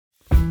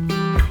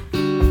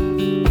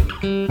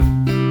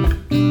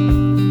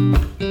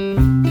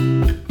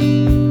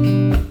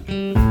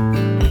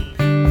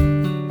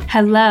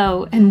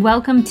Hello, and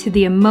welcome to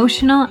the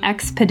Emotional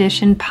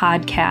Expedition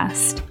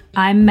podcast.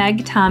 I'm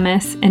Meg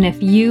Thomas, and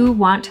if you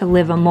want to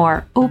live a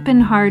more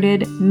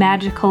open-hearted,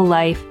 magical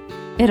life,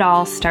 it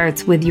all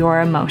starts with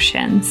your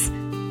emotions.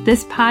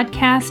 This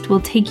podcast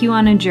will take you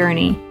on a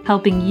journey,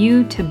 helping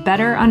you to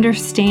better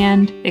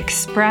understand,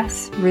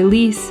 express,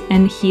 release,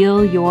 and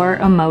heal your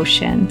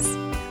emotions.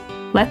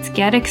 Let's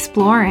get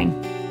exploring.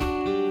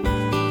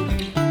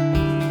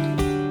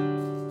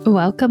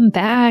 Welcome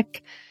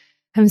back.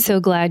 I'm so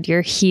glad you're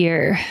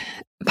here.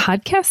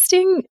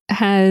 Podcasting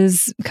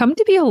has come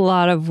to be a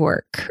lot of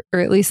work,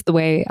 or at least the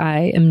way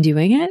I am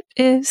doing it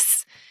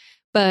is.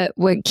 But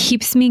what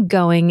keeps me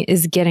going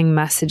is getting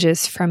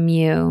messages from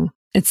you.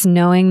 It's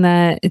knowing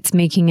that it's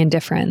making a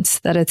difference,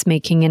 that it's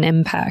making an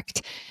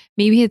impact.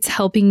 Maybe it's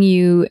helping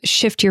you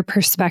shift your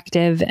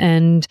perspective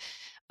and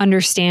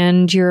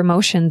understand your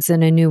emotions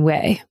in a new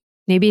way.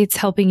 Maybe it's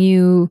helping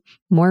you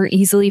more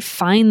easily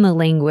find the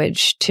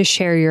language to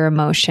share your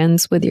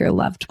emotions with your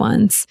loved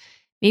ones.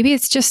 Maybe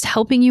it's just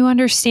helping you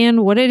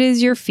understand what it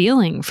is you're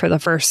feeling for the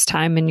first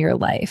time in your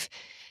life.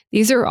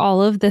 These are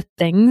all of the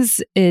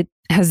things it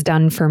has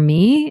done for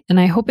me, and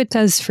I hope it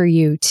does for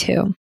you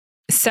too.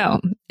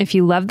 So if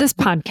you love this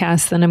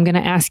podcast, then I'm going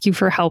to ask you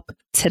for help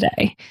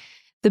today.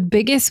 The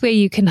biggest way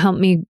you can help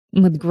me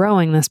with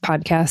growing this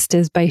podcast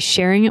is by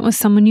sharing it with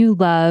someone you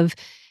love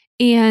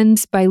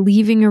and by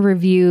leaving a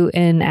review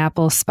in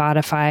Apple,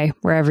 Spotify,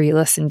 wherever you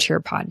listen to your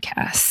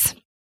podcasts.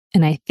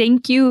 And I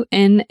thank you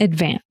in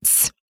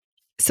advance.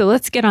 So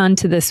let's get on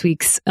to this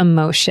week's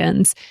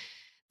emotions.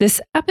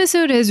 This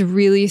episode has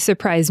really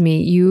surprised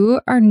me. You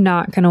are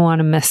not going to want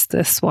to miss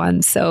this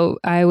one. So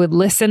I would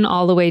listen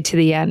all the way to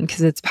the end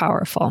because it's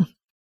powerful.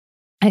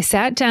 I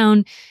sat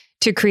down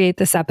to create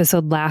this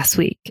episode last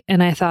week,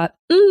 and I thought,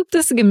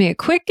 this is going to be a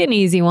quick and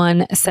easy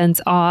one since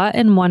awe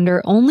and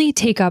wonder only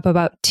take up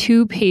about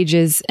 2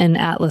 pages in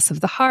Atlas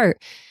of the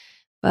Heart.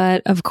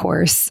 But of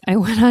course, I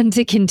went on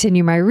to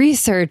continue my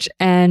research,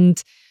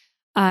 and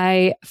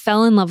I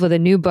fell in love with a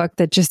new book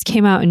that just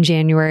came out in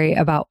January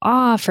about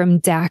awe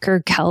from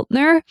Dacher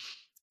Keltner.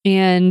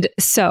 And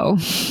so,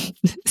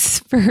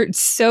 for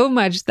so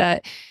much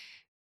that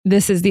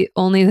this is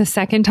only the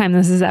second time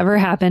this has ever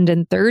happened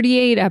in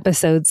 38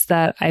 episodes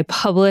that I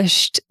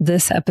published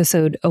this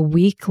episode a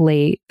week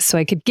late so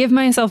I could give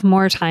myself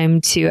more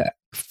time to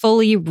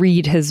fully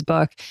read his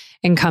book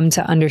and come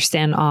to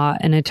understand awe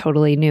in a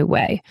totally new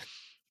way.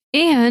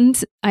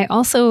 And I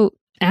also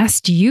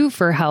asked you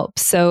for help.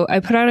 So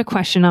I put out a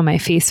question on my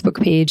Facebook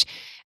page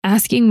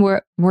asking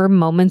what were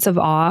moments of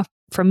awe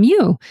from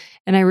you.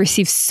 And I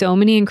received so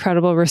many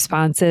incredible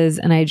responses,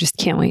 and I just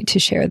can't wait to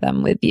share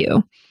them with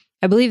you.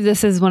 I believe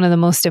this is one of the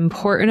most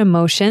important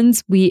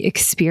emotions we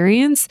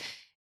experience,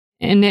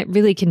 and it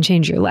really can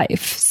change your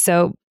life.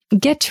 So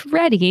get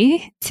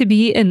ready to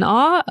be in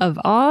awe of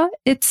awe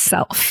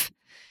itself.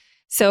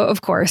 So,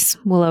 of course,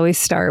 we'll always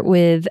start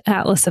with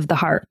Atlas of the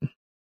Heart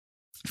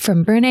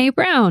from Brené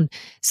Brown.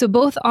 So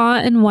both awe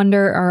and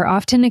wonder are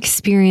often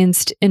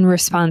experienced in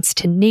response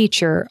to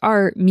nature,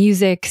 art,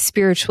 music,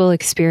 spiritual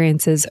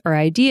experiences, or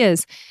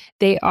ideas.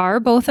 They are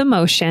both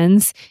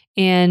emotions,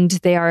 and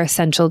they are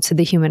essential to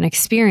the human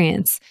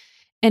experience.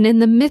 And in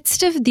the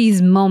midst of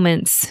these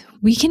moments,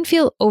 we can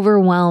feel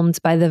overwhelmed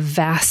by the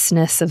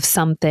vastness of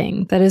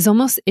something that is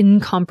almost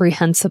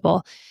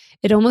incomprehensible.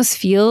 It almost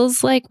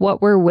feels like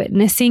what we're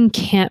witnessing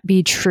can't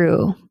be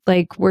true,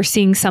 like we're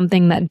seeing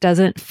something that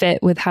doesn't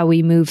fit with how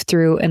we move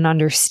through and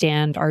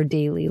understand our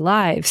daily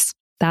lives.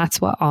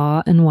 That's what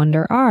awe and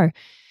wonder are.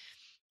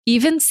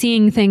 Even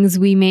seeing things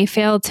we may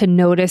fail to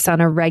notice on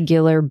a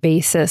regular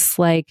basis,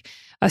 like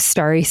a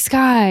starry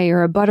sky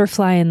or a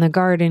butterfly in the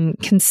garden,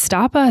 can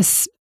stop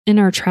us in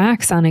our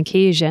tracks on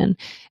occasion.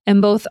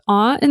 And both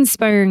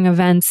awe-inspiring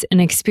events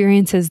and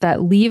experiences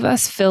that leave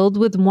us filled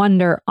with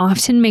wonder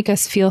often make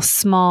us feel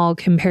small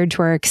compared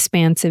to our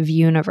expansive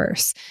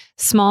universe,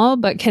 small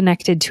but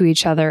connected to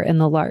each other in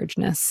the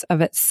largeness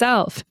of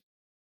itself.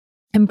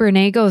 And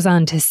Brené goes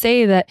on to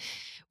say that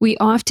we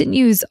often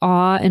use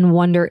awe and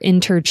wonder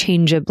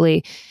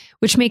interchangeably,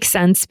 which makes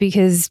sense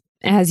because,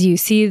 as you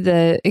see,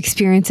 the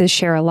experiences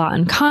share a lot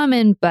in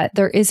common, but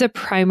there is a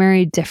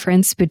primary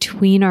difference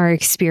between our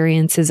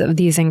experiences of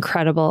these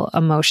incredible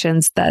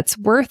emotions that's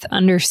worth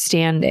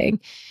understanding.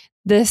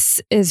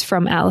 This is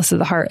from Atlas of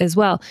the Heart as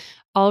well.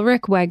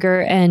 Ulrich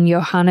Weger and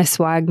Johannes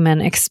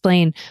Wagman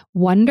explain,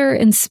 wonder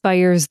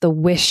inspires the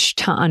wish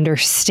to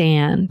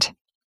understand,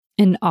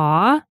 and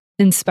awe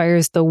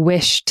inspires the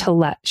wish to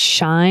let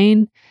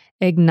shine,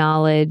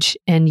 acknowledge,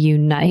 and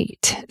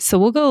unite. So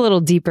we'll go a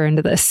little deeper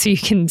into this so you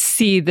can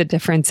see the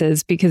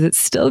differences because it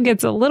still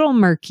gets a little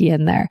murky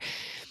in there.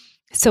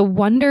 So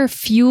wonder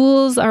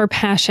fuels our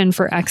passion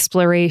for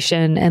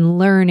exploration and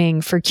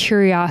learning, for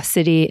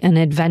curiosity and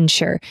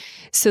adventure.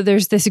 So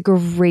there's this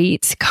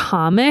great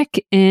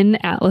comic in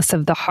Atlas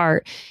of the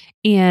Heart.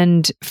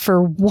 And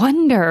for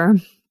wonder,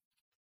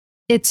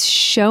 it's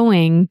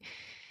showing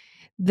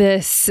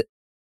this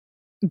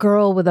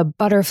girl with a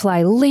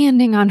butterfly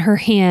landing on her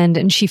hand,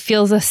 and she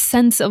feels a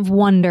sense of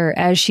wonder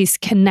as she's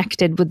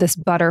connected with this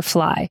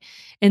butterfly.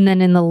 And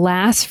then in the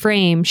last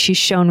frame, she's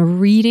shown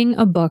reading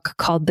a book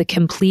called The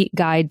Complete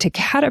Guide to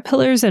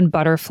Caterpillars and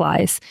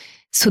Butterflies.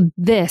 So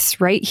this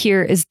right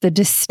here is the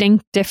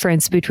distinct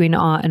difference between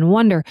awe and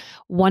wonder.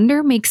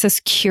 Wonder makes us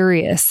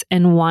curious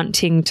and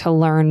wanting to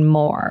learn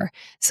more.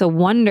 So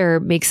wonder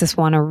makes us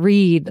want to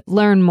read,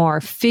 learn more,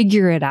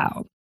 figure it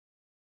out.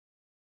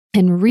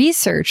 And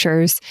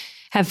researchers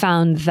have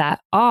found that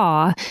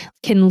awe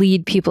can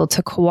lead people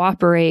to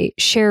cooperate,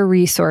 share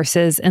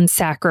resources, and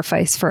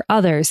sacrifice for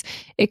others.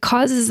 It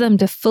causes them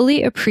to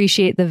fully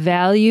appreciate the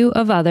value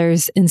of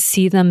others and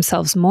see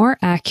themselves more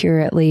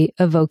accurately,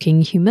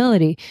 evoking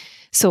humility.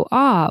 So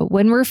awe,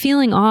 when we're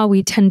feeling awe,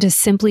 we tend to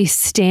simply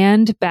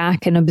stand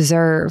back and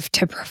observe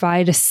to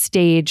provide a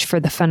stage for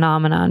the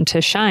phenomenon to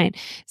shine.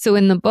 So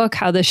in the book,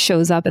 how this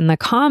shows up in the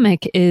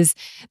comic is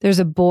there's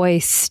a boy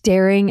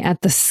staring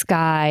at the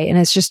sky and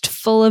it's just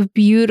full of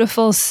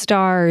beautiful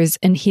stars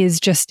and he is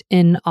just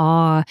in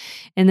awe.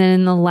 And then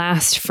in the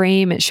last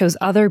frame, it shows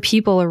other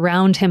people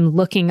around him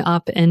looking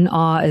up in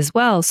awe as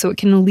well. So it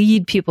can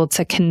lead people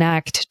to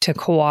connect, to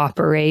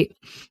cooperate,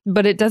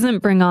 but it doesn't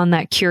bring on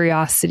that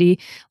curiosity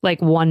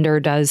like wonder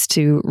does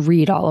to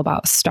read all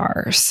about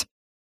stars.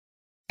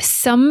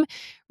 Some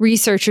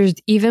researchers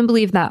even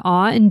believe that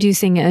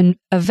awe-inducing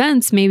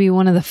events may be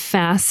one of the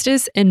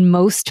fastest and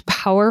most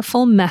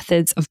powerful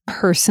methods of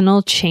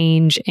personal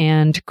change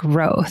and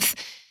growth.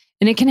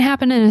 And it can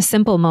happen in a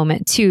simple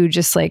moment too,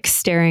 just like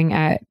staring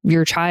at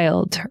your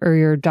child or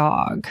your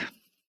dog.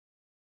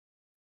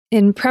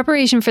 In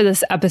preparation for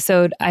this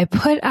episode, I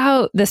put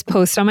out this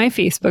post on my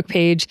Facebook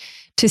page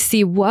to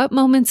see what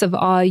moments of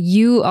awe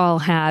you all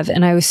have.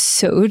 And I was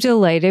so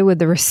delighted with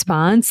the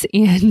response.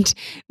 And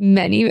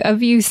many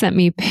of you sent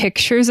me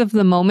pictures of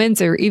the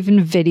moments or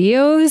even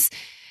videos.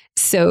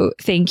 So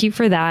thank you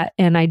for that.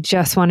 And I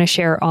just want to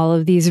share all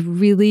of these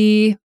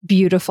really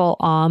beautiful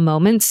awe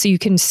moments so you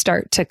can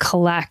start to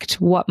collect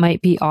what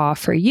might be awe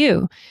for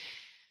you.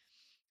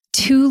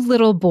 Two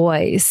little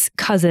boys,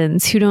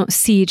 cousins, who don't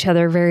see each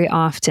other very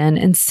often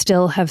and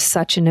still have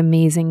such an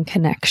amazing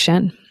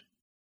connection.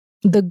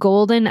 The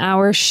golden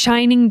hour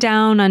shining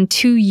down on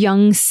two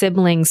young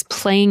siblings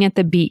playing at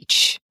the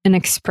beach, an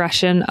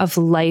expression of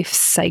life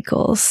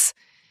cycles.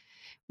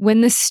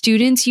 When the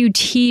students you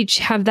teach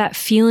have that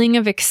feeling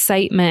of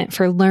excitement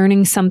for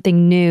learning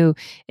something new,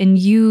 and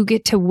you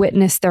get to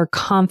witness their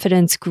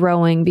confidence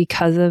growing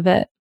because of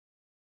it.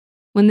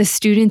 When the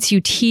students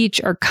you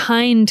teach are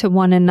kind to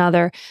one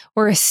another,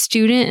 or a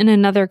student in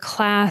another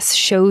class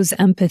shows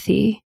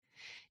empathy.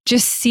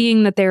 Just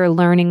seeing that they are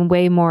learning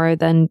way more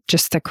than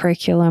just the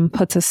curriculum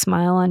puts a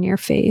smile on your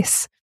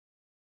face.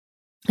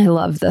 I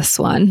love this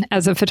one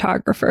as a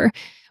photographer.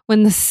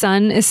 When the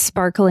sun is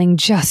sparkling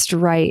just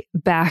right,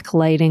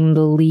 backlighting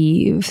the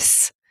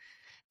leaves.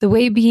 The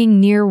way being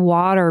near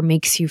water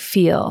makes you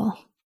feel.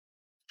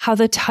 How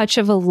the touch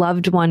of a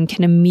loved one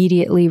can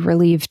immediately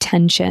relieve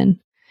tension.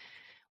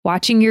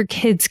 Watching your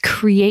kids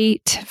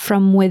create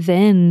from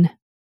within.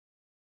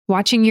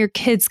 Watching your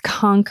kids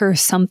conquer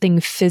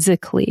something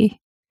physically.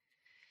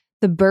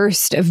 The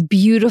burst of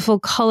beautiful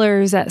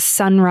colors at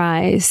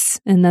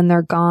sunrise, and then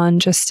they're gone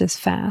just as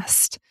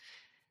fast.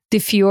 The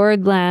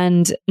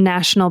Fiordland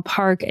National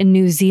Park in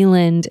New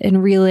Zealand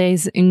and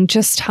realizing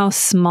just how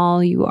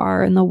small you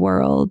are in the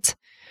world.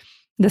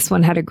 This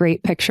one had a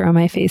great picture on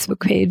my Facebook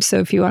page, so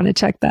if you want to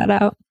check that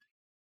out.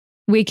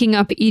 Waking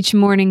up each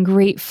morning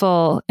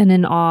grateful and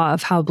in awe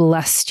of how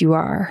blessed you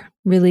are,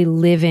 really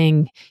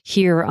living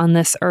here on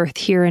this earth,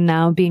 here and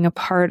now, being a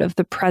part of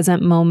the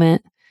present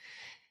moment.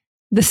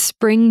 The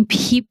spring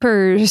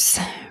peepers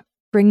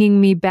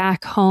bringing me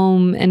back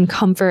home in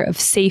comfort of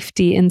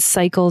safety and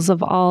cycles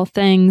of all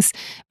things.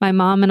 My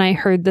mom and I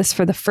heard this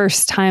for the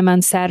first time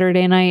on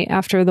Saturday night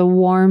after the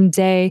warm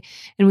day,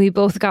 and we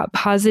both got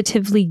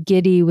positively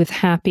giddy with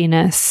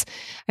happiness.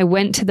 I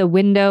went to the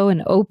window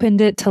and opened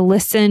it to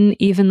listen,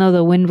 even though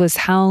the wind was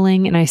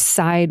howling, and I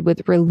sighed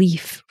with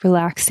relief,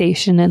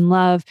 relaxation, and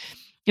love.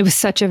 It was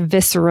such a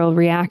visceral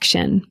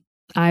reaction.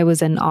 I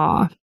was in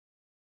awe.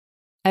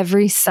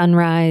 Every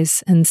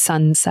sunrise and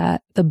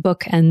sunset, the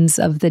bookends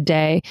of the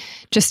day,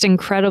 just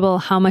incredible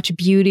how much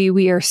beauty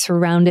we are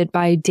surrounded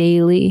by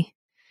daily.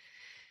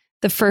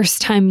 The first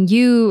time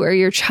you or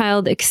your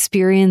child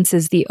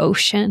experiences the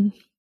ocean,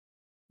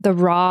 the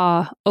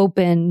raw,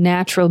 open,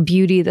 natural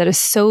beauty that is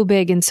so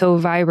big and so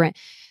vibrant,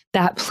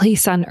 that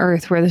place on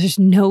earth where there's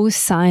no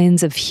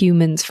signs of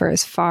humans for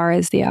as far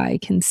as the eye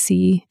can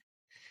see.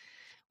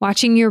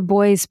 Watching your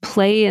boys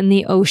play in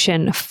the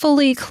ocean,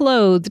 fully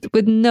clothed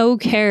with no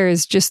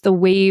cares, just the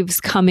waves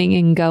coming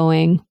and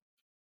going.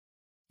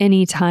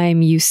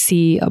 Anytime you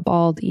see a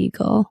bald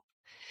eagle.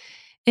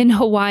 In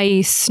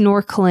Hawaii,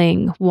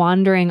 snorkeling,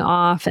 wandering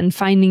off and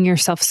finding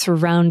yourself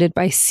surrounded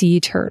by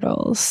sea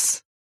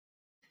turtles.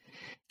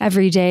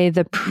 Every day,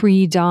 the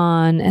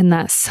pre-dawn and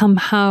that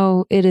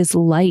somehow it is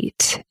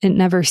light. It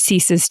never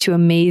ceases to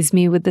amaze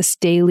me with this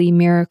daily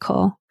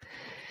miracle.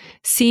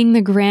 seeing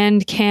the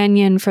Grand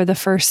Canyon for the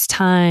first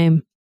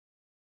time,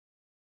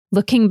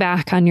 looking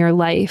back on your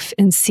life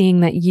and seeing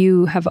that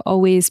you have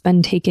always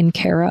been taken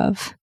care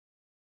of.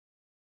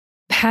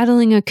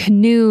 Paddling a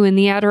canoe in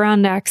the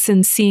Adirondacks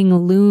and seeing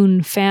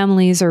loon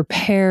families or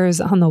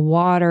pairs on the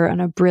water on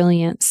a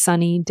brilliant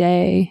sunny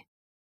day.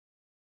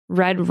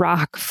 Red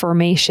rock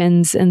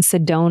formations in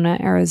Sedona,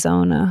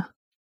 Arizona.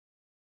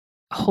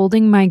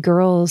 Holding my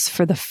girls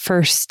for the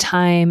first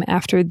time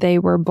after they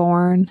were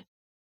born.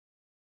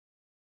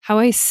 How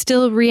I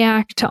still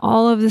react to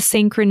all of the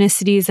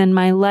synchronicities in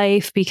my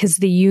life because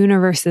the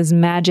universe's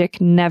magic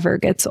never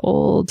gets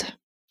old.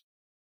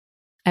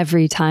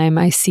 Every time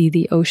I see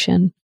the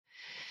ocean.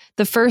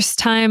 The first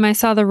time I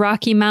saw the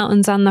Rocky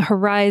Mountains on the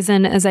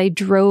horizon as I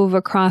drove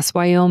across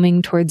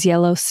Wyoming towards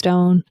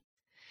Yellowstone.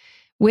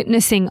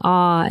 Witnessing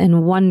awe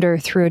and wonder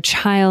through a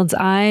child's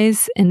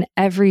eyes, and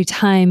every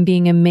time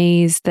being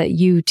amazed that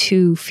you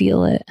too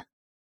feel it.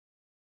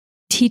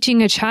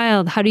 Teaching a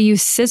child how to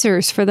use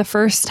scissors for the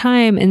first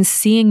time and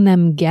seeing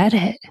them get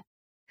it.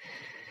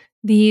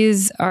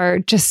 These are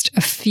just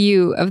a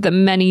few of the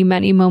many,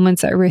 many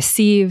moments I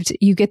received.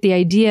 You get the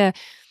idea.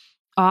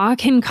 Awe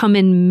can come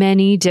in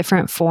many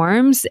different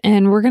forms,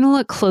 and we're going to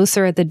look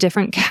closer at the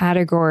different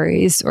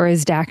categories, or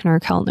as Dagmar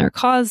Keltner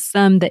calls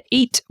them, the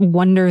 8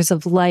 wonders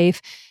of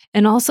life,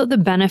 and also the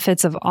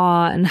benefits of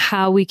awe and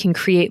how we can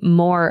create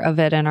more of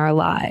it in our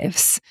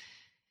lives.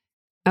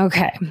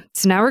 Okay,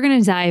 so now we're going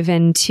to dive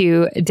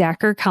into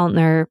Dagmar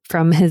Keltner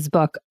from his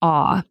book,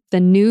 Awe, The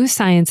New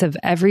Science of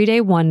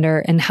Everyday Wonder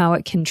and How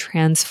It Can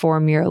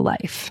Transform Your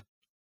Life.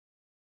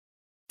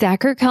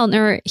 Dagmar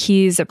Keltner,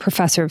 he's a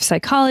professor of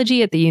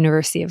psychology at the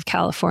University of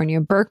California,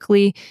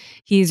 Berkeley.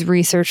 He's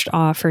researched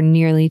awe for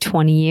nearly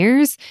 20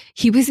 years.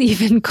 He was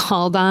even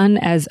called on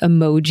as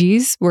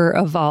emojis were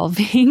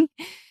evolving.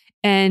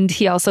 And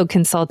he also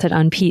consulted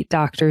on Pete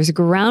Docter's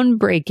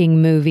groundbreaking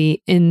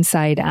movie,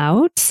 Inside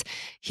Out.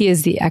 He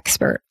is the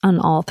expert on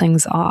all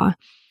things awe.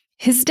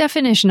 His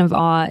definition of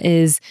awe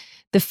is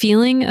the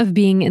feeling of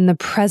being in the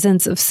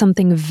presence of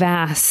something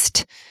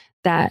vast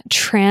that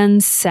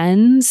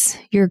transcends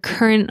your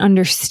current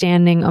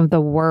understanding of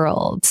the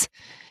world.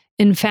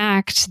 In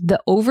fact, the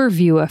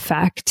overview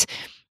effect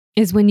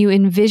is when you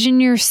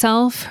envision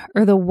yourself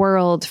or the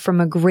world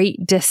from a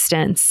great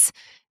distance,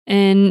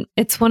 and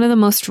it's one of the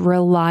most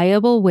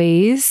reliable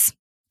ways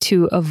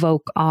to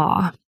evoke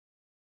awe.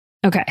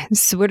 Okay,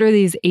 so what are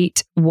these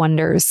 8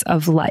 wonders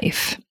of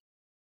life?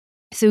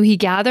 So he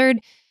gathered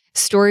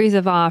stories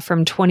of awe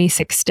from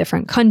 26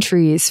 different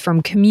countries,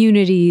 from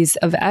communities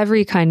of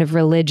every kind of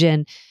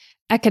religion,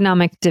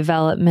 economic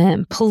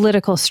development,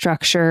 political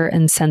structure,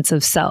 and sense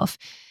of self.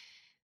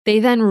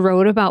 They then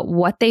wrote about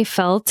what they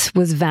felt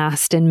was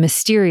vast and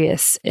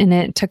mysterious, and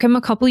it took him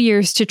a couple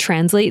years to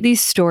translate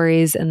these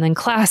stories and then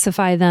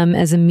classify them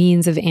as a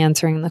means of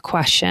answering the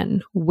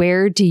question,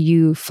 where do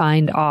you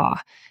find awe?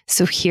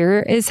 So here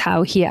is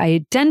how he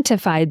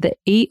identified the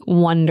 8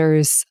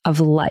 wonders of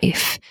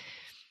life.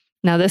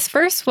 Now, this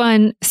first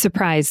one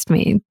surprised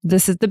me.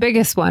 This is the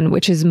biggest one,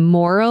 which is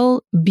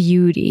moral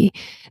beauty.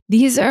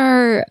 These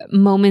are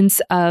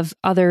moments of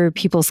other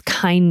people's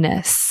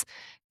kindness,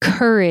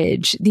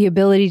 courage, the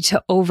ability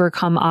to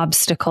overcome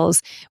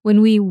obstacles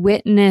when we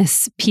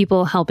witness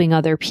people helping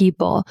other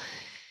people.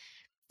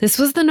 This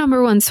was the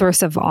number one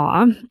source of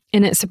awe,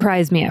 and it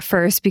surprised me at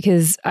first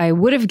because I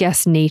would have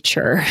guessed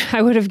nature.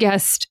 I would have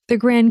guessed the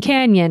Grand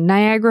Canyon,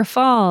 Niagara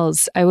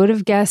Falls. I would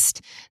have guessed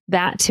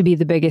that to be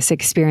the biggest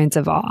experience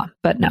of awe,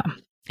 but no.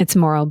 It's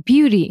moral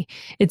beauty.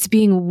 It's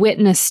being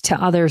witness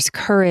to others'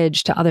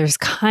 courage, to others'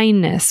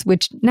 kindness,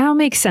 which now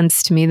makes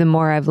sense to me the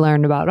more I've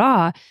learned about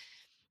awe.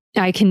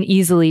 I can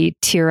easily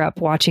tear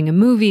up watching a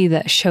movie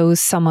that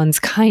shows someone's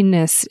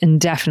kindness and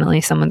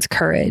definitely someone's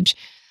courage.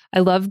 I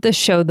love the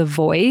show The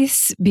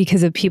Voice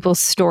because of people's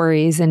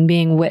stories and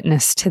being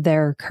witness to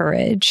their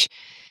courage.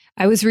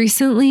 I was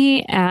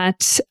recently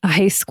at a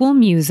high school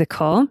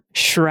musical,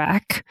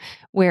 Shrek,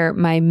 where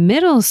my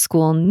middle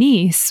school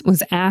niece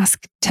was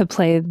asked to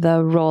play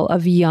the role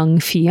of young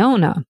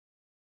Fiona.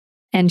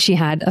 And she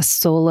had a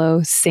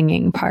solo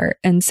singing part.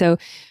 And so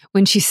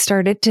when she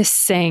started to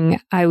sing,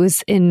 I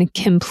was in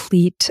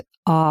complete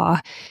awe.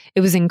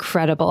 It was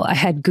incredible. I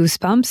had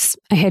goosebumps.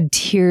 I had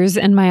tears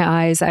in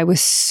my eyes. I was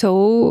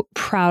so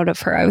proud of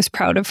her. I was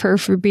proud of her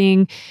for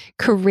being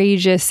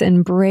courageous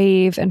and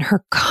brave and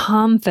her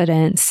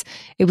confidence.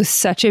 It was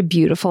such a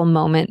beautiful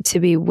moment to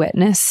be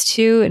witness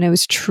to, and it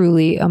was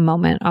truly a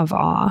moment of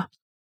awe.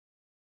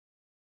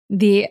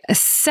 The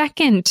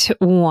second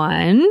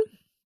one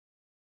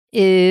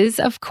is,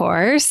 of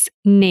course,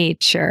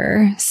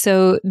 nature.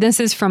 So this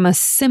is from a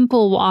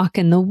simple walk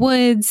in the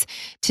woods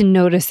to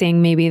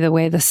noticing maybe the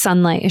way the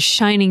sunlight is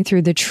shining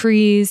through the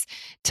trees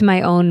to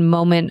my own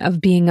moment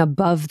of being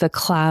above the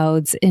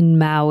clouds in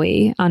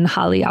Maui on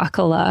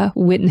Haleakala,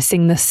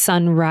 witnessing the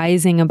sun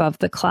rising above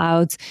the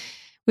clouds,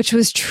 which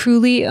was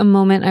truly a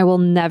moment I will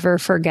never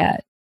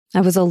forget. I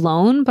was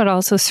alone, but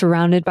also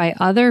surrounded by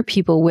other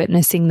people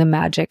witnessing the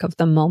magic of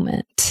the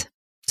moment.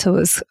 So it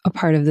was a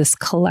part of this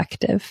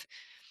collective.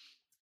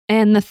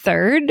 And the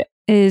third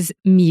is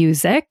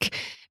music.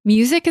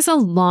 Music is a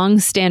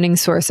long-standing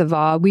source of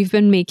awe. We've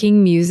been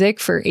making music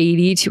for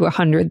 80 to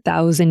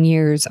 100,000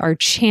 years. Our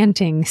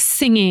chanting,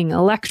 singing,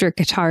 electric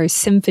guitars,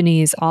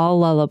 symphonies, all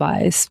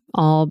lullabies,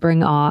 all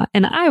bring awe.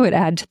 And I would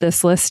add to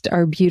this list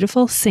our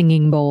beautiful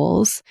singing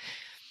bowls.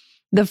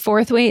 The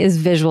fourth way is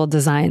visual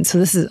design. So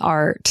this is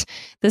art.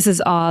 This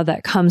is awe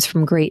that comes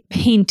from great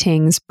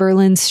paintings,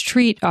 Berlin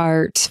street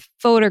art,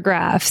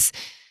 photographs,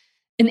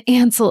 an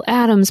Ansel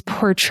Adams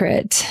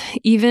portrait,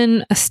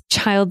 even a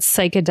child's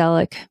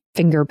psychedelic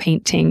finger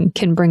painting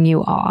can bring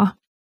you awe.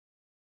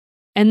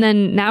 And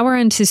then now we're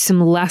into some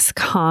less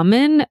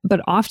common, but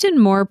often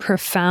more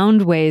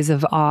profound ways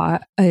of awe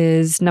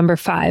is number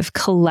 5,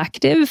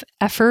 collective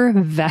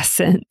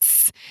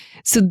effervescence.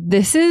 So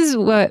this is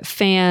what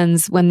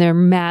fans, when they're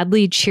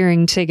madly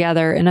cheering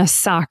together in a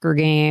soccer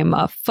game,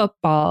 a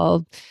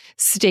football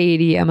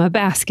stadium, a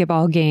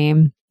basketball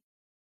game.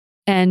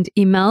 And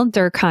Emil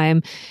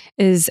Durkheim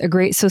is a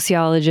great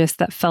sociologist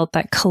that felt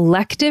that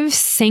collective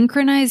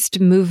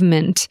synchronized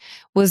movement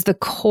was the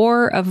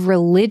core of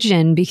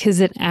religion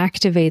because it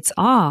activates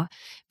awe.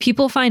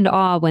 People find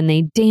awe when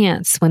they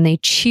dance, when they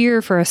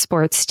cheer for a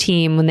sports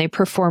team, when they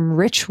perform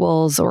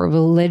rituals or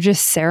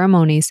religious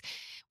ceremonies,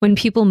 when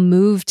people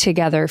move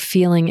together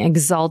feeling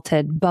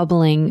exalted,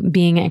 bubbling,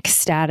 being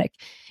ecstatic.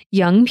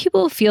 Young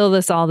people feel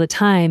this all the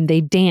time.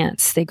 They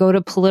dance, they go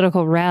to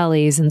political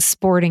rallies and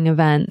sporting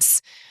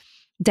events.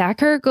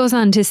 Dacker goes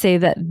on to say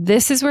that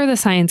this is where the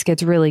science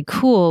gets really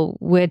cool,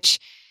 which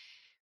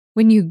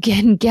when you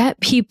can get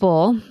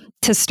people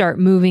to start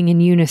moving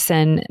in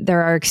unison,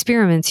 there are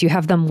experiments. You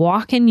have them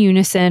walk in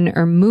unison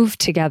or move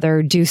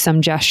together, do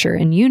some gesture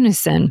in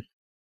unison.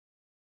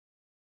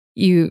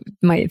 You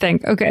might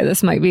think, okay,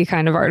 this might be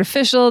kind of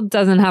artificial,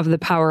 doesn't have the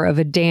power of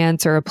a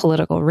dance or a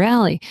political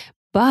rally.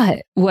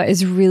 But what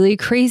is really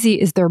crazy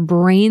is their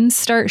brains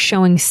start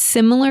showing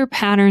similar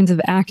patterns of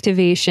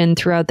activation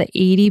throughout the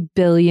 80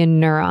 billion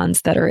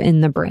neurons that are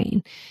in the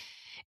brain.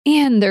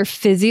 And their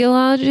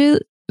physiologies,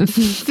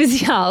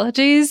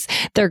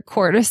 their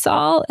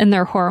cortisol and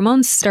their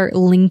hormones start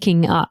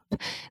linking up.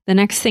 The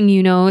next thing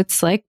you know,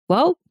 it's like,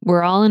 well,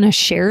 we're all in a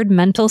shared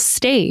mental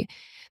state.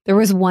 There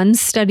was one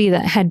study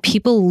that had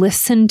people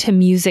listen to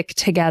music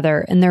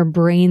together and their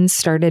brains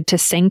started to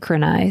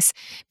synchronize.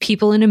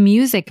 People in a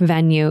music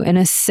venue in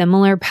a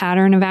similar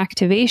pattern of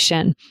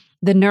activation.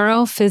 The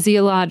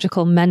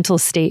neurophysiological mental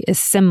state is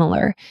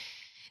similar.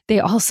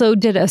 They also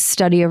did a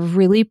study of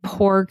really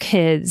poor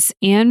kids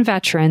and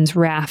veterans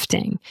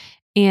rafting,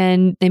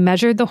 and they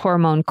measured the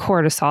hormone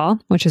cortisol,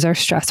 which is our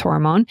stress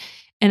hormone.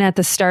 And at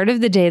the start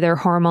of the day, their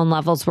hormone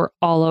levels were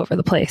all over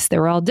the place. They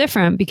were all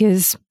different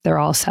because they're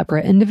all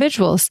separate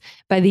individuals.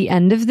 By the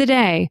end of the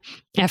day,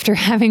 after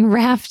having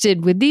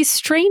rafted with these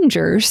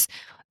strangers,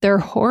 their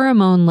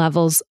hormone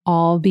levels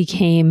all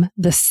became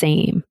the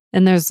same.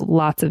 And there's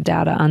lots of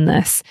data on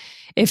this.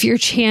 If you're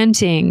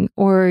chanting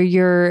or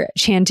you're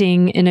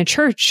chanting in a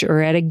church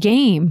or at a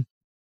game,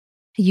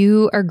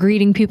 you are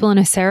greeting people in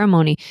a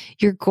ceremony,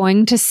 you're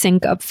going to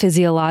sync up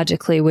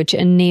physiologically, which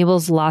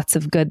enables lots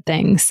of good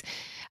things.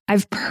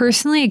 I've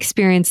personally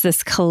experienced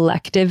this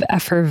collective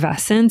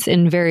effervescence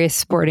in various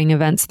sporting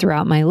events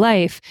throughout my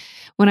life.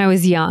 When I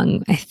was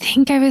young, I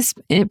think I was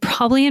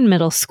probably in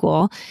middle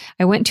school,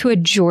 I went to a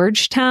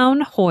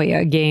Georgetown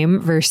Hoya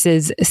game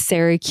versus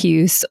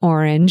Syracuse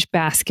Orange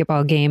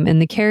basketball game in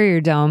the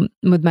Carrier Dome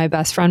with my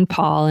best friend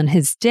Paul and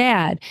his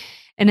dad.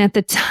 And at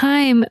the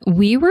time,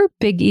 we were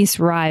Big East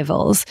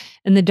rivals,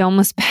 and the dome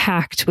was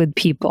packed with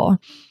people.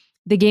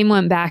 The game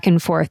went back and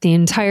forth the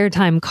entire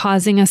time,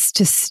 causing us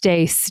to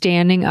stay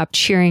standing up,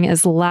 cheering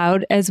as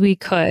loud as we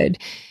could.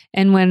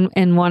 And when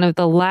in one of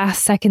the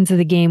last seconds of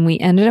the game, we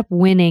ended up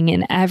winning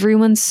and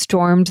everyone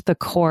stormed the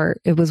court.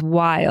 It was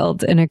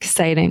wild and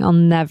exciting. I'll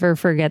never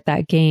forget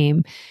that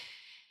game.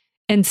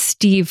 And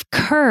Steve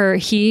Kerr,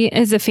 he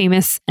is a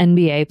famous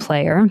NBA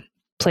player,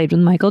 played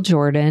with Michael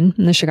Jordan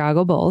and the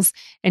Chicago Bulls.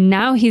 And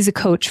now he's a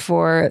coach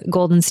for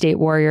Golden State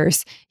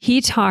Warriors.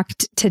 He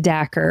talked to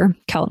Dacker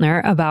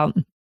Keltner about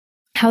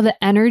how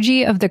the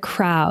energy of the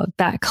crowd,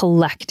 that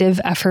collective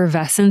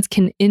effervescence,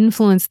 can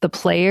influence the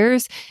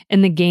players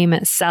and the game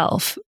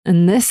itself.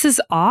 And this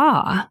is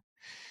awe.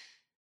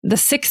 The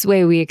sixth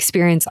way we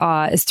experience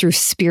awe is through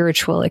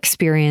spiritual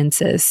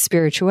experiences,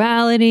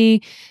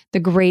 spirituality, the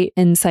great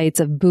insights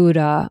of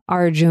Buddha,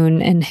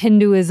 Arjuna in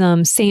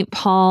Hinduism, St.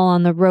 Paul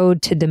on the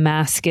road to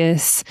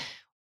Damascus,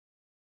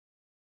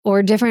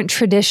 or different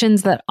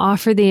traditions that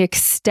offer the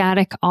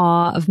ecstatic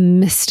awe of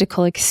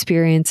mystical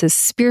experiences,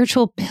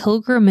 spiritual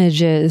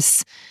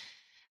pilgrimages.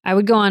 I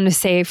would go on to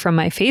say from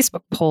my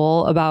Facebook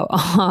poll about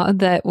awe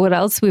that what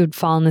else we would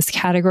fall in this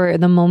category are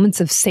the moments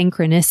of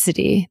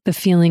synchronicity, the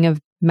feeling of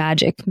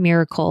magic,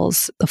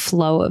 miracles, the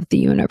flow of the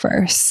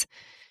universe.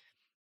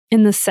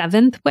 And the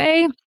seventh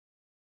way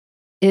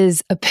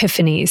is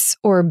epiphanies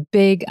or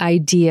big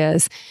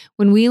ideas,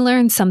 when we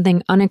learn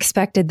something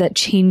unexpected that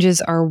changes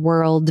our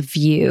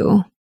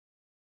worldview.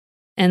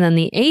 And then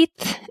the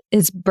eighth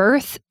is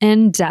birth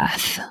and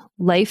death,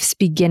 life's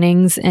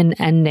beginnings and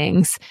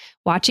endings.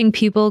 Watching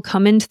people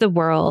come into the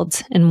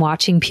world and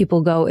watching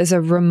people go is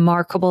a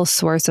remarkable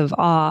source of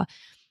awe.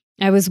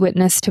 I was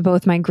witness to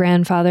both my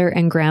grandfather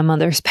and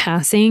grandmother's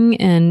passing,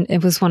 and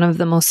it was one of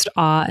the most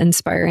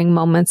awe-inspiring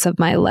moments of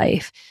my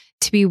life.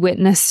 To be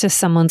witness to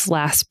someone's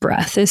last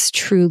breath is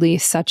truly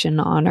such an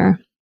honor.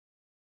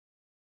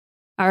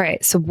 All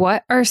right, so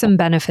what are some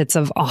benefits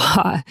of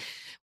awe?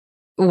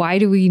 Why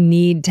do we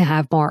need to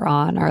have more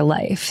awe in our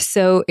life?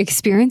 So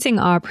experiencing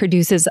awe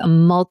produces a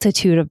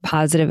multitude of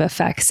positive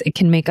effects. It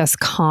can make us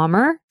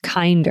calmer,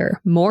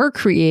 kinder, more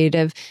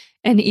creative,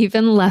 and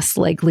even less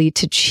likely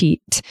to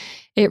cheat.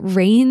 It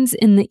reins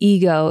in the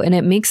ego and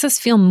it makes us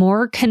feel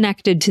more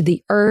connected to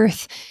the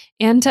earth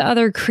and to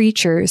other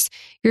creatures.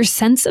 Your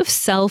sense of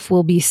self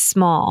will be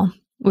small,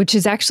 which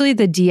is actually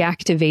the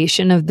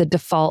deactivation of the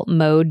default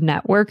mode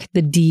network,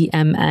 the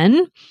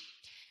DMN,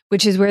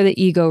 which is where the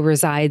ego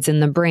resides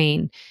in the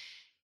brain.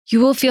 You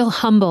will feel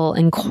humble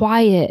and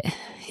quiet.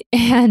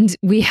 And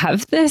we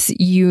have this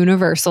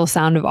universal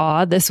sound of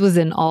awe. This was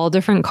in all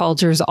different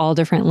cultures, all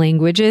different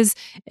languages.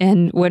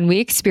 And when we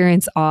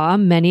experience awe,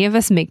 many of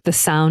us make the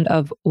sound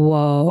of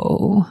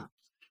whoa.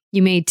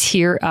 You may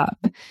tear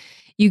up.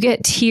 You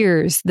get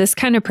tears, this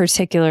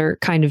particular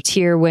kind of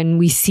tear, when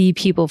we see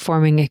people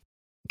forming a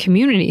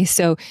community.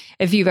 So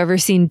if you've ever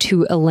seen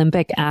two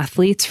Olympic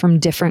athletes from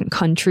different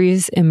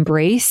countries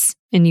embrace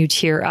and you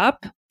tear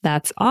up,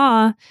 that's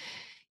awe.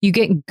 You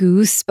get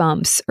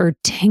goosebumps or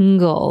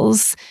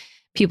tingles.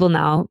 People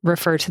now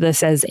refer to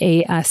this as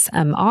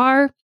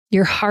ASMR.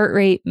 Your heart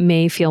rate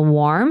may feel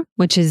warm,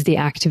 which is the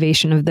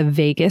activation of the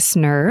vagus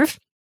nerve.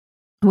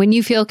 When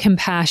you feel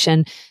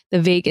compassion, the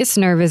vagus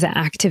nerve is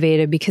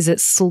activated because it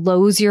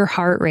slows your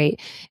heart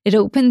rate. It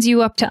opens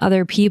you up to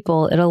other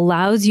people. It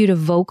allows you to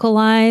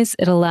vocalize.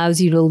 It allows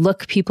you to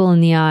look people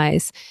in the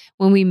eyes.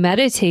 When we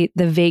meditate,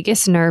 the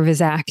vagus nerve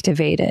is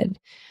activated.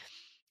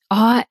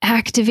 Awe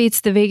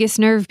activates the vagus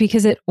nerve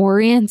because it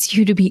orients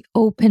you to be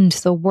open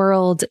to the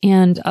world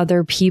and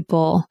other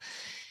people.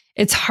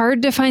 It's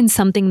hard to find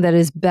something that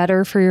is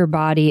better for your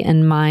body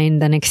and mind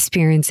than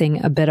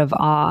experiencing a bit of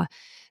awe.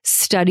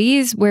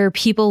 Studies where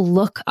people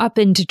look up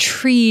into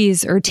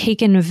trees or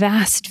take in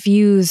vast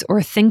views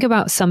or think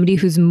about somebody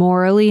who's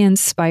morally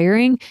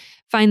inspiring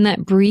find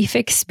that brief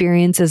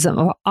experiences of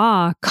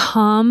awe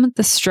calm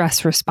the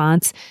stress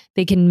response.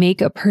 They can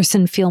make a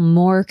person feel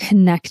more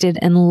connected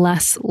and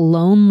less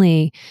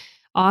lonely.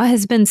 Awe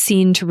has been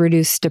seen to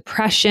reduce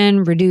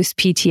depression, reduce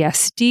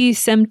PTSD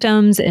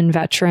symptoms in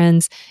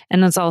veterans,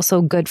 and it's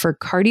also good for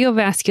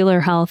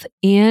cardiovascular health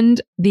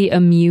and the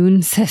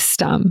immune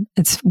system.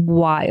 It's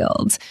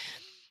wild.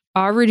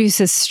 Awe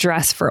reduces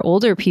stress for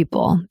older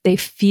people. They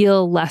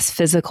feel less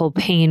physical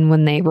pain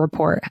when they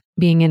report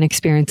being in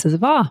experiences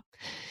of awe.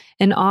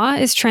 And awe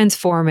is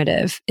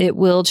transformative. It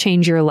will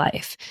change your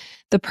life.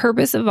 The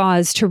purpose of awe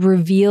is to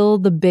reveal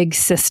the big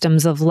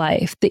systems of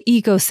life, the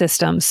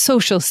ecosystems,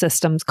 social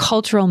systems,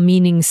 cultural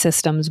meaning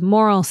systems,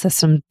 moral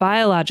systems,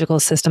 biological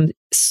systems,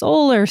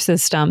 solar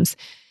systems.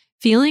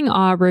 Feeling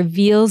awe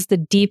reveals the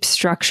deep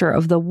structure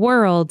of the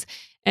world,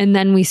 and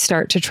then we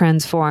start to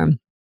transform.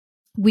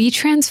 We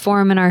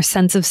transform in our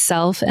sense of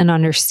self and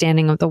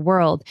understanding of the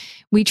world.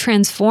 We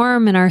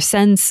transform in our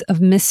sense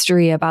of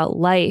mystery about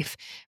life.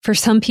 For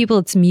some people,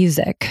 it's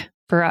music.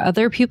 For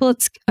other people,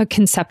 it's a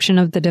conception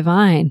of the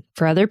divine.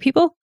 For other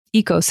people,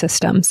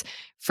 ecosystems.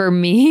 For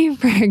me,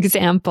 for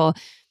example,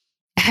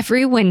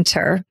 every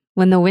winter,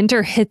 when the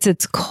winter hits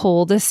its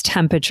coldest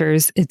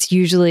temperatures, it's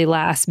usually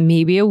lasts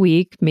maybe a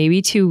week,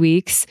 maybe 2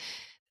 weeks.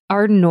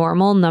 Our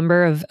normal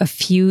number of a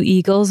few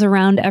eagles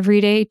around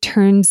every day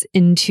turns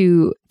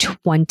into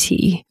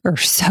 20 or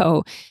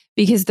so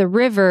because the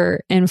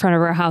river in front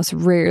of our house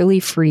rarely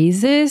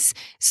freezes.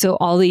 So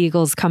all the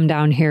eagles come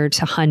down here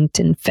to hunt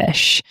and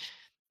fish.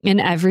 And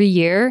every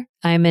year,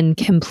 I'm in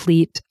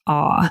complete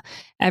awe.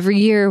 Every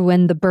year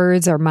when the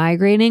birds are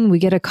migrating, we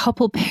get a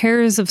couple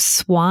pairs of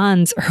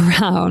swans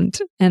around,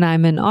 and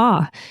I'm in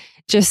awe.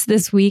 Just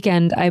this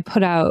weekend, I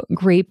put out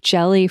grape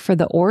jelly for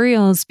the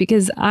Orioles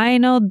because I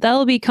know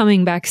they'll be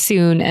coming back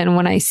soon. And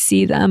when I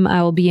see them,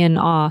 I will be in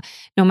awe.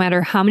 No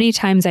matter how many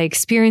times I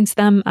experience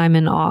them, I'm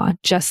in awe.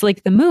 Just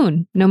like the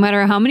moon. No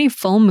matter how many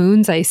full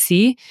moons I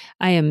see,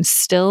 I am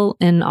still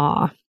in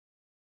awe.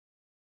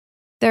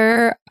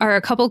 There are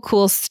a couple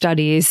cool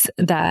studies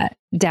that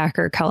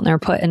Dacher Keltner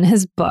put in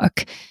his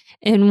book.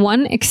 In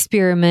one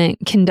experiment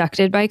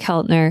conducted by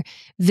Keltner,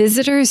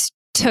 visitors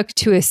took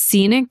to a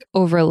scenic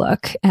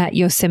overlook at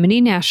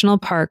Yosemite National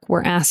Park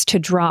were asked to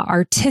draw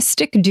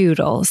artistic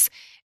doodles,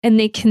 and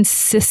they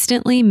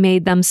consistently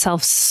made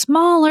themselves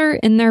smaller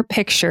in their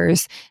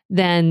pictures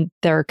than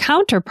their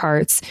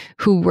counterparts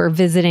who were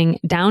visiting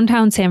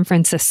downtown San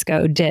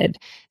Francisco did,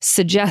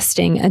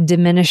 suggesting a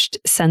diminished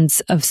sense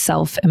of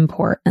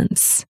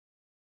self-importance.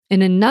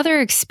 In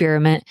another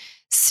experiment,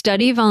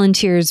 study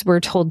volunteers were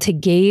told to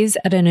gaze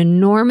at an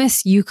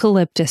enormous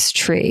eucalyptus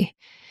tree.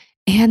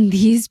 And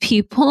these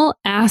people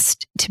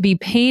asked to be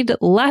paid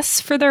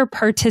less for their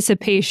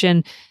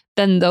participation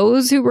than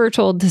those who were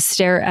told to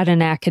stare at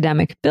an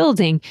academic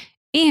building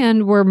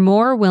and were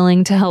more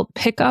willing to help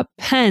pick up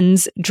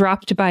pens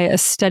dropped by a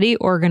study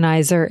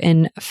organizer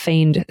in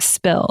feigned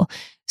spill.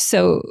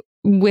 So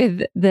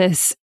with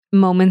this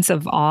moments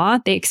of awe,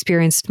 they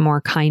experienced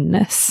more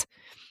kindness.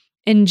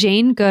 And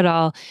Jane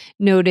Goodall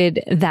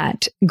noted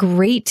that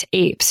great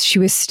apes, she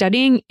was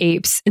studying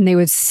apes, and they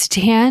would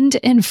stand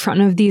in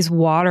front of these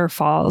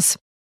waterfalls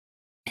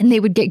and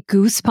they would get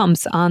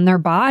goosebumps on their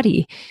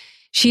body.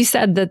 She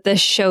said that this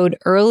showed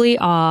early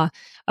awe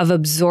of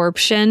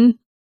absorption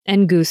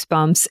and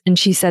goosebumps. And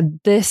she said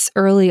this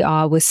early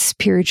awe was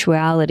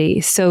spirituality.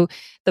 So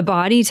the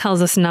body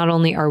tells us not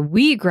only are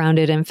we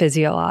grounded in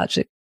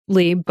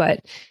physiologically,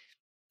 but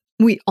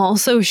we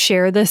also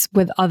share this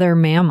with other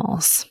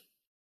mammals.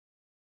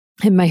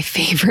 And my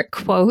favorite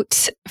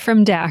quote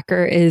from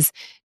Dacker is,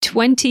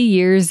 20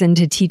 years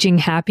into teaching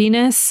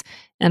happiness,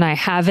 and I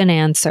have an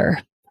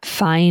answer.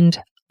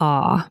 Find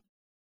awe.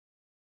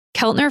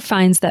 Keltner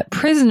finds that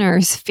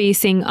prisoners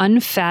facing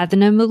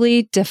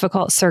unfathomably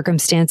difficult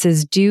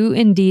circumstances do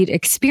indeed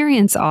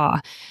experience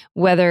awe,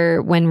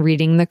 whether when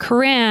reading the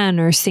Quran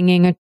or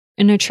singing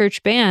in a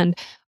church band.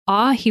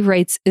 Awe, he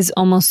writes, is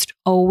almost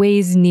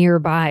always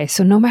nearby.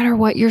 So no matter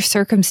what your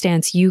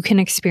circumstance, you can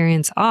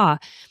experience awe.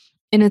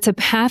 And it's a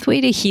pathway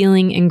to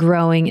healing and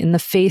growing in the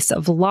face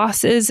of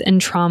losses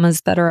and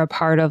traumas that are a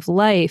part of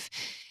life.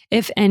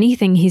 If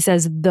anything, he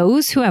says,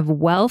 those who have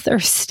wealth or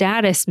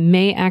status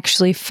may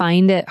actually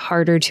find it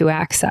harder to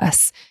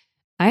access.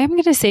 I am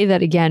going to say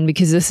that again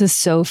because this is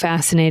so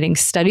fascinating.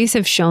 Studies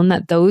have shown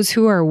that those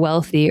who are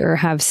wealthy or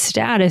have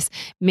status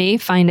may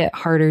find it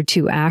harder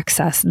to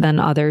access than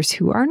others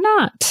who are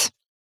not.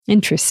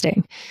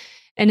 Interesting.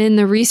 And in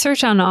the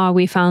research on awe,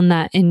 we found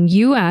that in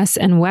US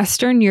and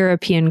Western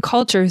European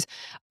cultures,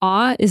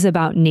 awe is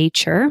about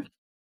nature.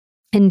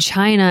 In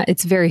China,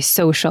 it's very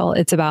social.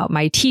 It's about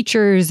my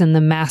teachers and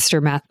the master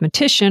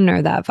mathematician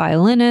or that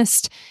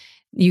violinist.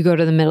 You go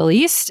to the Middle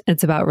East,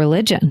 it's about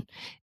religion.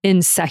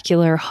 In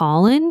secular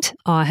Holland,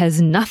 awe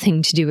has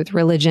nothing to do with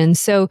religion.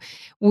 So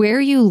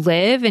where you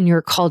live and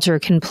your culture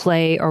can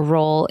play a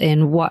role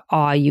in what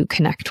awe you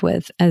connect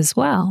with as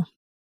well.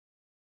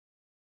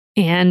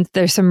 And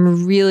there's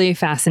some really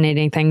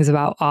fascinating things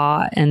about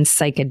awe and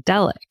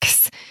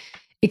psychedelics.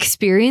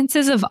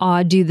 Experiences of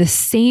awe do the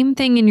same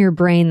thing in your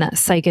brain that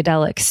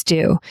psychedelics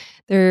do.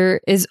 There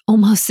is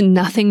almost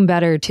nothing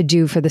better to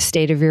do for the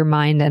state of your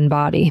mind and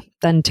body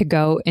than to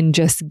go and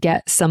just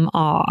get some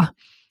awe.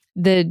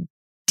 The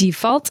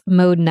default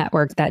mode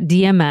network, that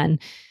DMN,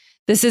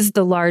 this is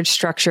the large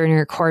structure in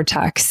your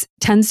cortex,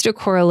 tends to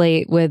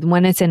correlate with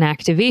when it's in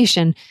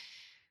activation.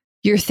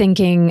 You're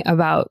thinking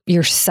about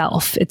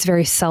yourself. It's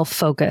very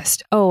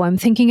self-focused. Oh, I'm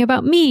thinking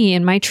about me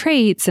and my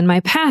traits and my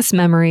past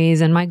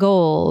memories and my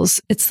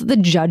goals. It's the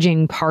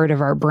judging part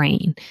of our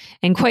brain.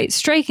 And quite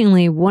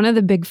strikingly, one of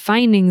the big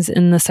findings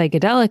in the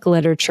psychedelic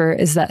literature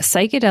is that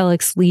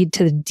psychedelics lead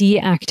to the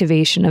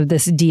deactivation of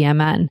this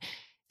DMN.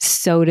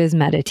 So does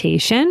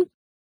meditation,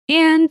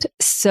 and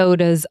so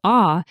does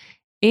awe.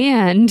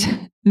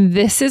 And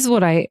this is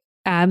what I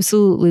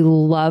absolutely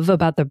love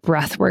about the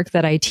breath work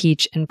that I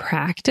teach and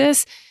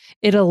practice.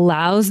 It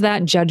allows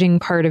that judging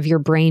part of your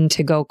brain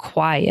to go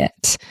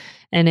quiet.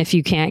 And if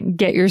you can't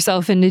get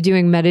yourself into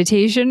doing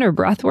meditation or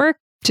breath work,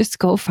 just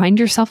go find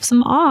yourself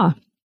some awe.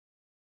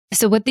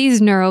 So what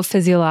these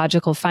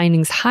neurophysiological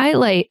findings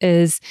highlight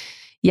is,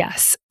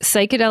 yes,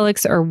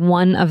 psychedelics are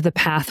one of the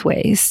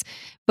pathways,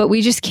 but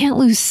we just can't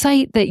lose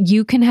sight that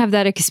you can have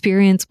that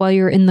experience while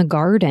you're in the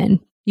garden.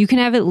 You can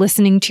have it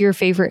listening to your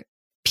favorite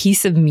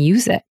piece of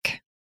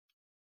music.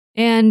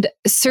 And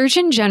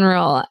Surgeon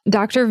General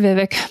Dr.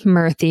 Vivek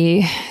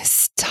Murthy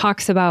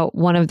talks about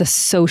one of the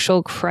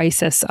social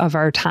crises of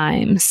our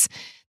times.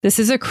 This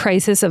is a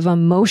crisis of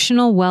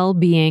emotional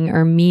well-being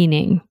or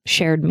meaning,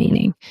 shared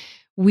meaning.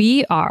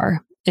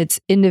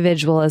 It's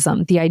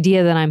individualism, the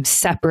idea that I'm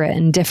separate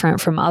and different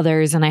from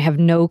others and I have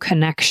no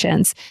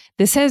connections.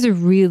 This has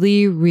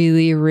really,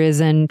 really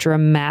risen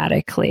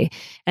dramatically.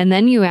 And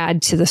then you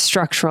add to the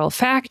structural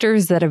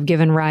factors that have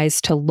given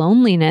rise to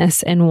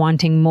loneliness and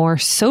wanting more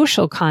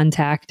social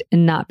contact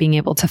and not being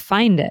able to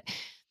find it.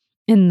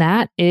 And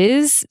that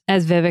is,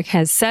 as Vivek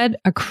has said,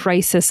 a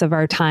crisis of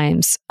our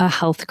times, a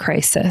health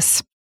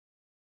crisis.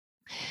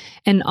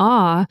 And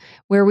awe,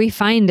 where we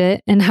find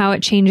it and how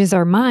it changes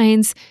our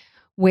minds,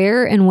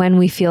 where and when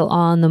we feel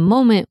awe in the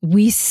moment,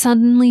 we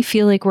suddenly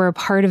feel like we're a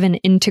part of an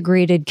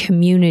integrated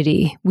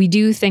community. We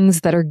do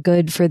things that are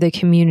good for the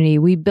community.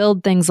 We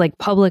build things like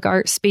public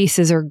art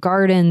spaces or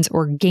gardens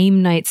or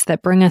game nights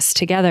that bring us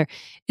together.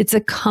 It's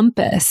a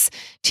compass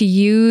to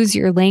use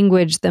your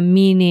language, the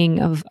meaning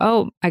of,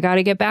 oh, I got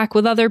to get back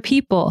with other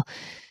people.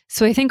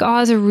 So I think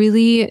awe is a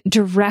really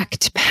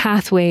direct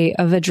pathway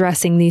of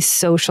addressing these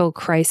social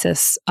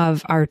crises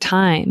of our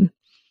time.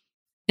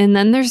 And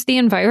then there's the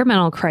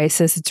environmental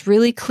crisis. It's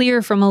really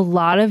clear from a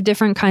lot of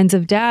different kinds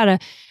of data,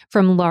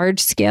 from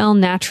large-scale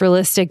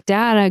naturalistic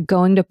data,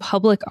 going to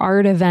public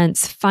art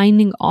events,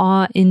 finding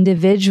awe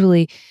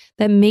individually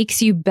that makes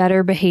you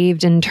better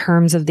behaved in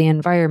terms of the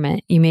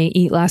environment. You may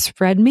eat less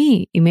red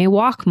meat. You may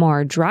walk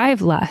more,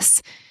 drive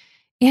less.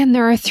 And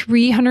there are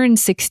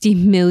 360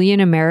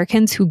 million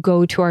Americans who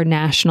go to our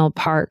national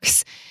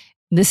parks.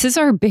 This is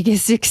our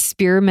biggest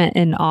experiment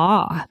in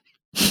awe.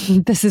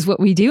 This is what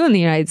we do in the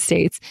United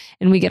States,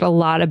 and we get a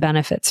lot of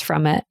benefits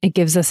from it. It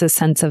gives us a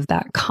sense of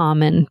that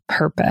common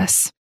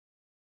purpose.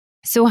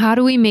 So how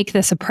do we make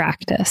this a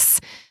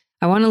practice?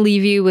 I want to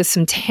leave you with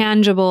some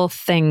tangible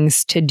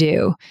things to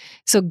do.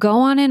 So go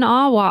on an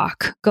awe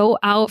walk. Go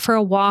out for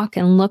a walk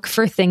and look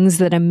for things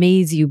that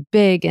amaze you,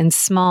 big and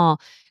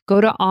small.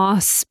 Go to awe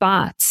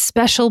spots,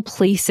 special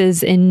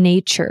places in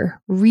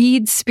nature.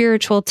 Read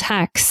spiritual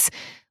texts.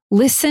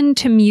 Listen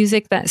to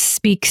music that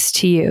speaks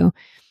to you.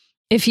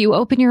 If you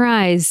open your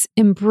eyes,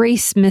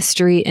 embrace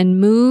mystery and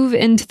move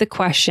into the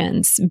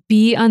questions,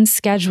 be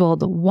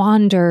unscheduled,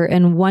 wander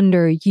and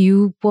wonder,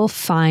 you will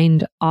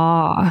find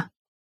awe.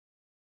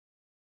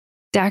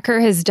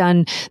 Dacher has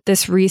done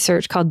this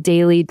research called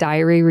daily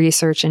diary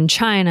research in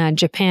China,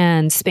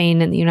 Japan,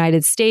 Spain, and the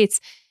United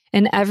States.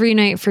 And every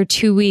night for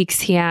 2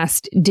 weeks, he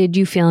asked, did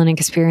you feel an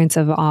experience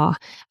of awe?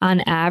 On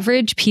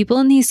average, people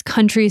in these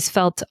countries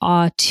felt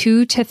awe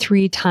 2 to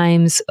 3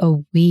 times a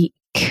week.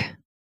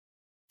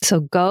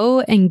 So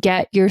go and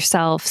get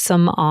yourself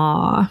some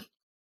awe.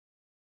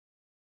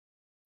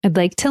 I'd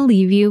like to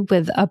leave you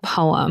with a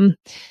poem.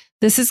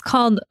 This is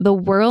called The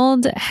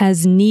World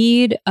Has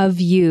Need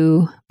of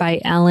You by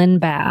Ellen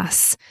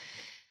Bass.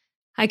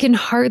 I can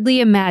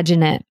hardly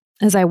imagine it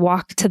as I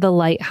walk to the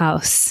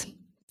lighthouse,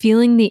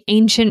 feeling the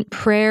ancient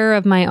prayer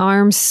of my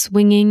arms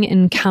swinging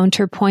in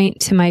counterpoint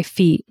to my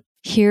feet.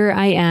 Here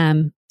I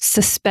am,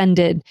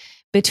 suspended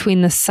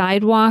between the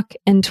sidewalk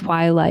and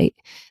twilight,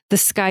 the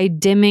sky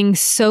dimming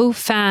so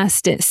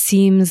fast it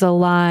seems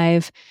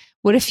alive.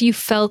 What if you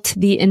felt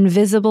the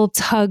invisible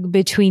tug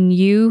between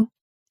you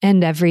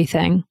and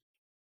everything?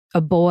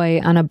 A boy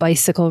on a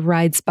bicycle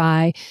rides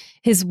by,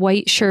 his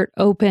white shirt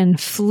open,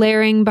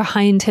 flaring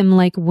behind him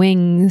like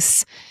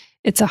wings.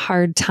 It's a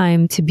hard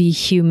time to be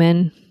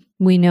human.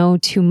 We know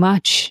too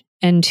much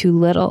and too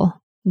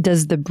little.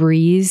 Does the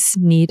breeze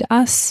need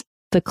us?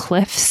 The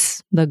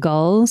cliffs? The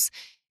gulls?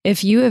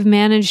 If you have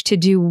managed to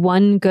do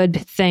one good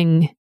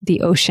thing,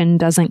 the ocean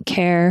doesn't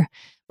care.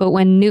 But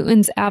when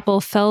Newton's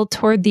apple fell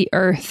toward the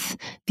earth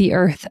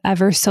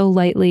ever so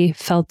lightly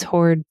fell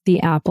toward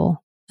the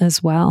apple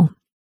as well.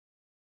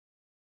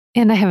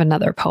 And I have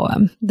another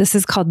poem. This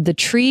is called The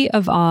Tree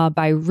of Awe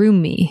by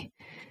Rumi.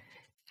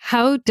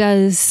 How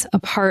does a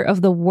part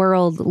of the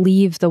world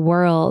leave the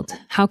world?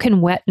 How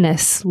can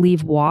wetness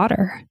leave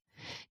water?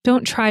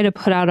 Don't try to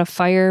put out a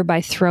fire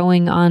by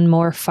throwing on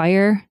more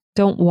fire.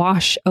 Don't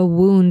wash a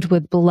wound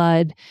with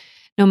blood.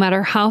 No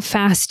matter how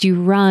fast you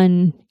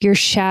run, your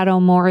shadow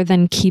more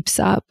than keeps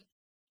up.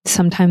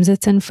 Sometimes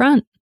it's in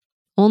front.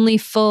 Only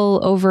full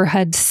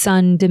overhead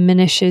sun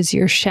diminishes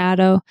your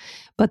shadow,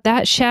 but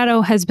that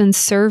shadow has been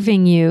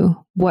serving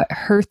you. What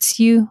hurts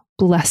you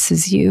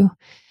blesses you.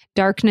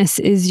 Darkness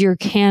is your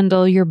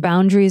candle. Your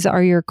boundaries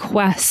are your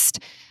quest.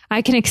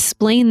 I can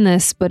explain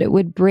this, but it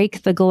would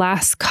break the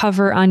glass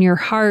cover on your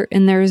heart,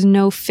 and there is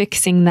no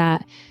fixing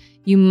that.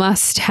 You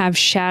must have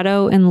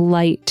shadow and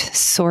light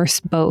source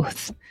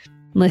both.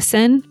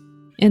 Listen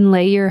and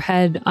lay your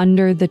head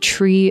under the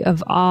tree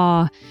of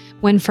awe.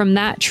 When from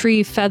that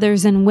tree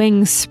feathers and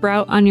wings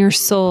sprout on your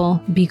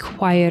soul, be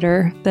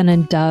quieter than a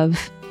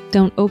dove.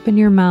 Don't open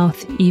your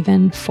mouth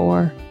even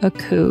for a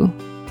coo.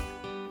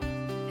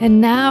 And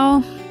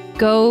now,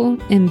 go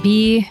and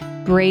be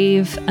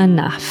brave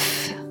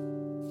enough.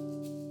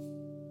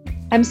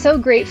 I'm so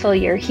grateful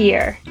you're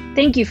here.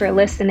 Thank you for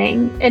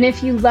listening. And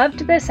if you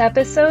loved this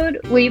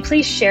episode, will you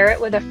please share it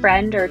with a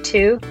friend or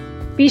two?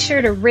 Be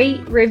sure to rate,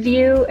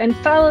 review, and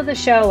follow the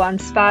show on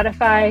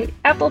Spotify,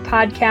 Apple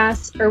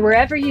Podcasts, or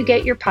wherever you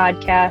get your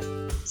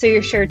podcasts, so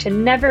you're sure to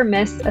never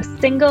miss a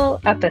single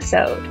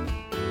episode.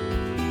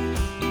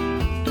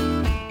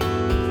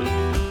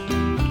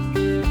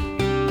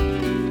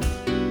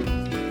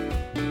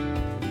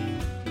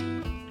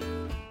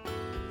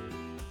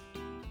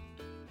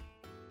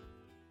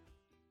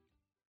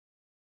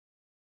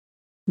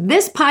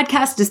 This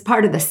podcast is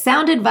part of the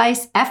Sound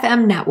Advice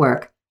FM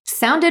network.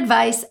 Sound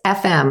Advice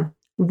FM,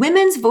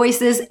 women's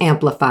voices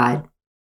amplified.